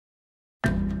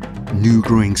New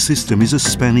Growing System is a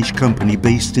Spanish company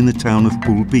based in the town of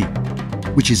Pulpí,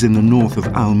 which is in the north of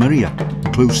Almeria,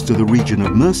 close to the region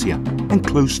of Murcia and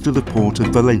close to the port of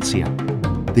Valencia.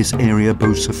 This area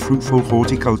boasts a fruitful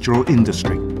horticultural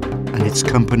industry, and its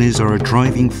companies are a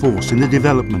driving force in the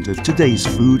development of today's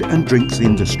food and drinks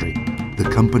industry. The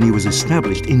company was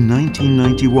established in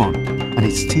 1991, and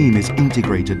its team is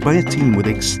integrated by a team with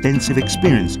extensive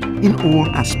experience in all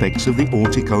aspects of the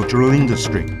horticultural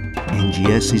industry.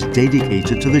 NGS is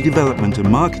dedicated to the development and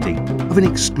marketing of an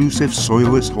exclusive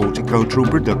soilless horticultural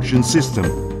production system.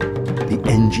 The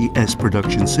NGS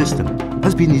production system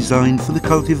has been designed for the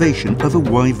cultivation of a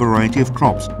wide variety of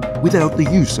crops without the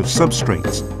use of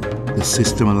substrates. The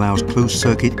system allows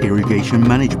closed-circuit irrigation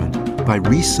management by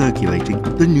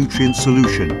recirculating the nutrient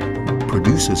solution.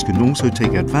 Producers can also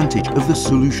take advantage of the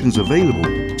solutions available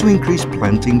to increase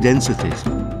planting densities.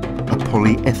 A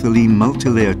polyethylene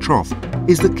multi-layer trough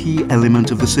is the key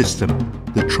element of the system.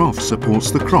 The trough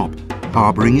supports the crop,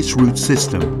 harboring its root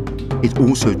system. It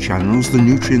also channels the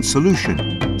nutrient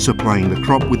solution, supplying the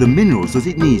crop with the minerals that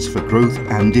it needs for growth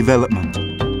and development.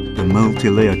 The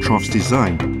multi-layer trough's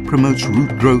design promotes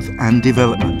root growth and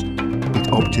development. It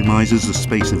optimizes the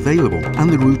space available and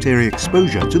the root area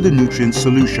exposure to the nutrient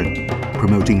solution,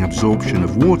 promoting absorption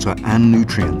of water and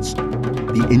nutrients.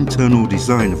 The internal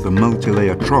design of the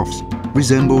multi-layer troughs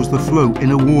resembles the flow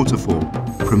in a waterfall,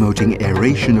 promoting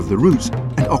aeration of the roots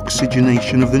and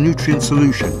oxygenation of the nutrient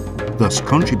solution, thus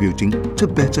contributing to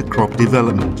better crop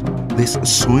development. This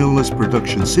soilless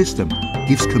production system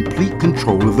gives complete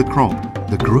control of the crop.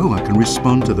 The grower can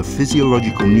respond to the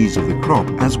physiological needs of the crop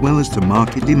as well as to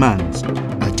market demands.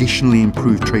 Additionally,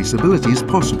 improved traceability is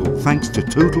possible thanks to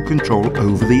total control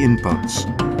over the inputs.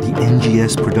 The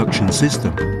NGS production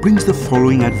system brings the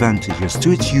following advantages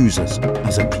to its users.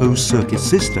 As a closed-circuit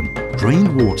system,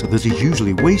 drained water that is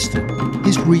usually wasted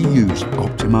is reused,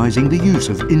 optimizing the use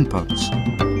of inputs.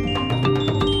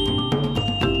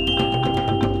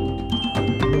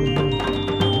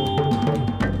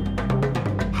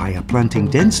 Higher planting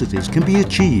densities can be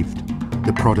achieved.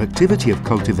 The productivity of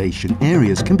cultivation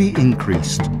areas can be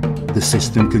increased. The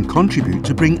system can contribute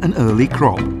to bring an early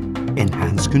crop,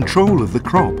 enhance control of the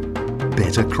crop,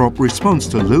 better crop response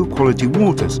to low-quality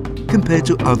waters compared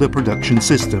to other production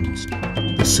systems.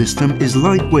 The system is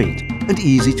lightweight and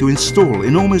easy to install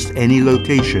in almost any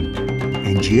location.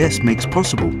 NGS makes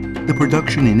possible the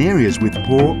production in areas with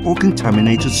poor or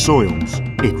contaminated soils.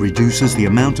 It reduces the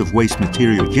amount of waste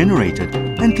material generated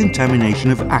and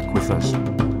contamination of aquifers.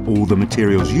 All the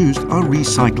materials used are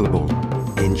recyclable.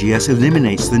 NGS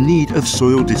eliminates the need of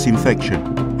soil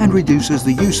disinfection and reduces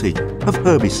the usage of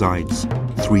herbicides.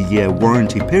 3-year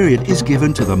warranty period is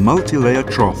given to the multi-layer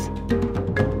trough.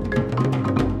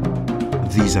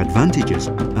 These advantages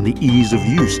and the ease of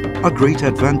use are great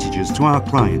advantages to our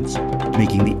clients,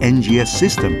 making the NGS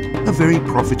system a very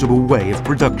profitable way of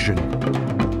production.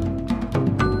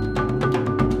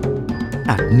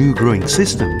 At New Growing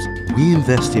Systems, we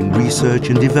invest in research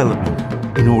and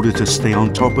development in order to stay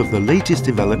on top of the latest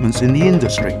developments in the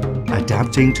industry,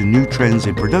 adapting to new trends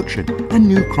in production and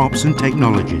new crops and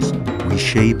technologies. We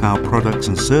shape our products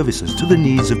and services to the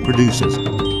needs of producers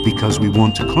because we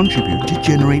want to contribute to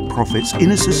generate profits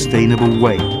in a sustainable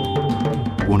way.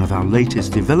 One of our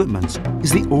latest developments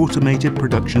is the automated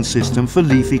production system for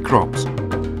leafy crops.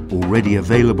 Already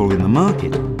available in the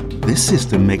market, this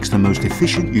system makes the most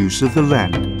efficient use of the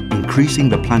land, increasing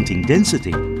the planting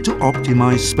density to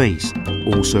optimize space,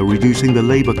 also reducing the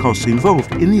labor costs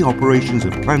involved in the operations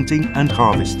of planting and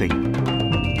harvesting.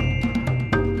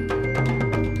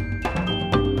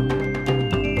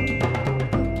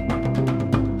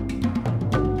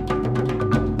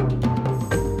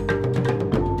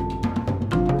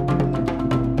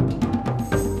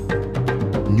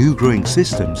 New Growing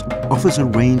Systems offers a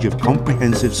range of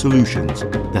comprehensive solutions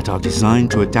that are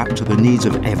designed to adapt to the needs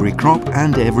of every crop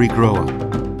and every grower.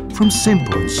 From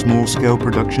simple and small-scale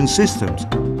production systems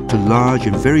to large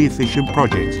and very efficient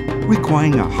projects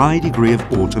requiring a high degree of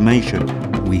automation,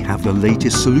 we have the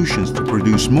latest solutions to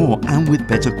produce more and with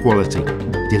better quality,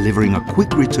 delivering a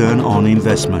quick return on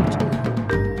investment.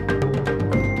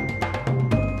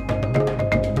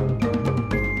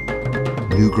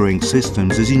 New Growing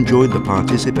Systems has enjoyed the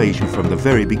participation from the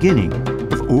very beginning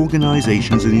of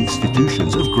organizations and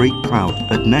institutions of great clout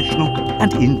at national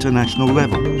and international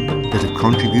level that have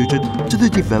contributed to the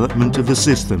development of the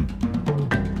system.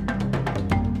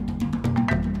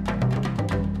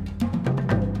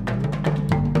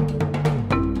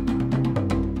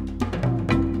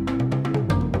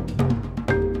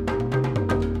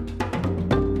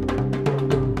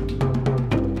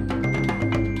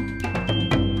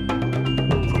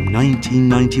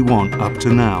 1991 up to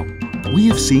now, we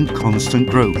have seen constant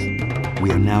growth. We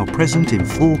are now present in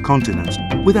 4 continents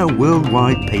with our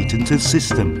worldwide patented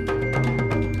system.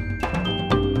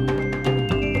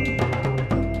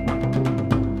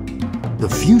 The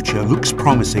future looks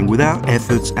promising with our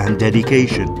efforts and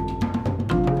dedication.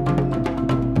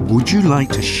 Would you like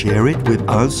to share it with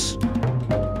us?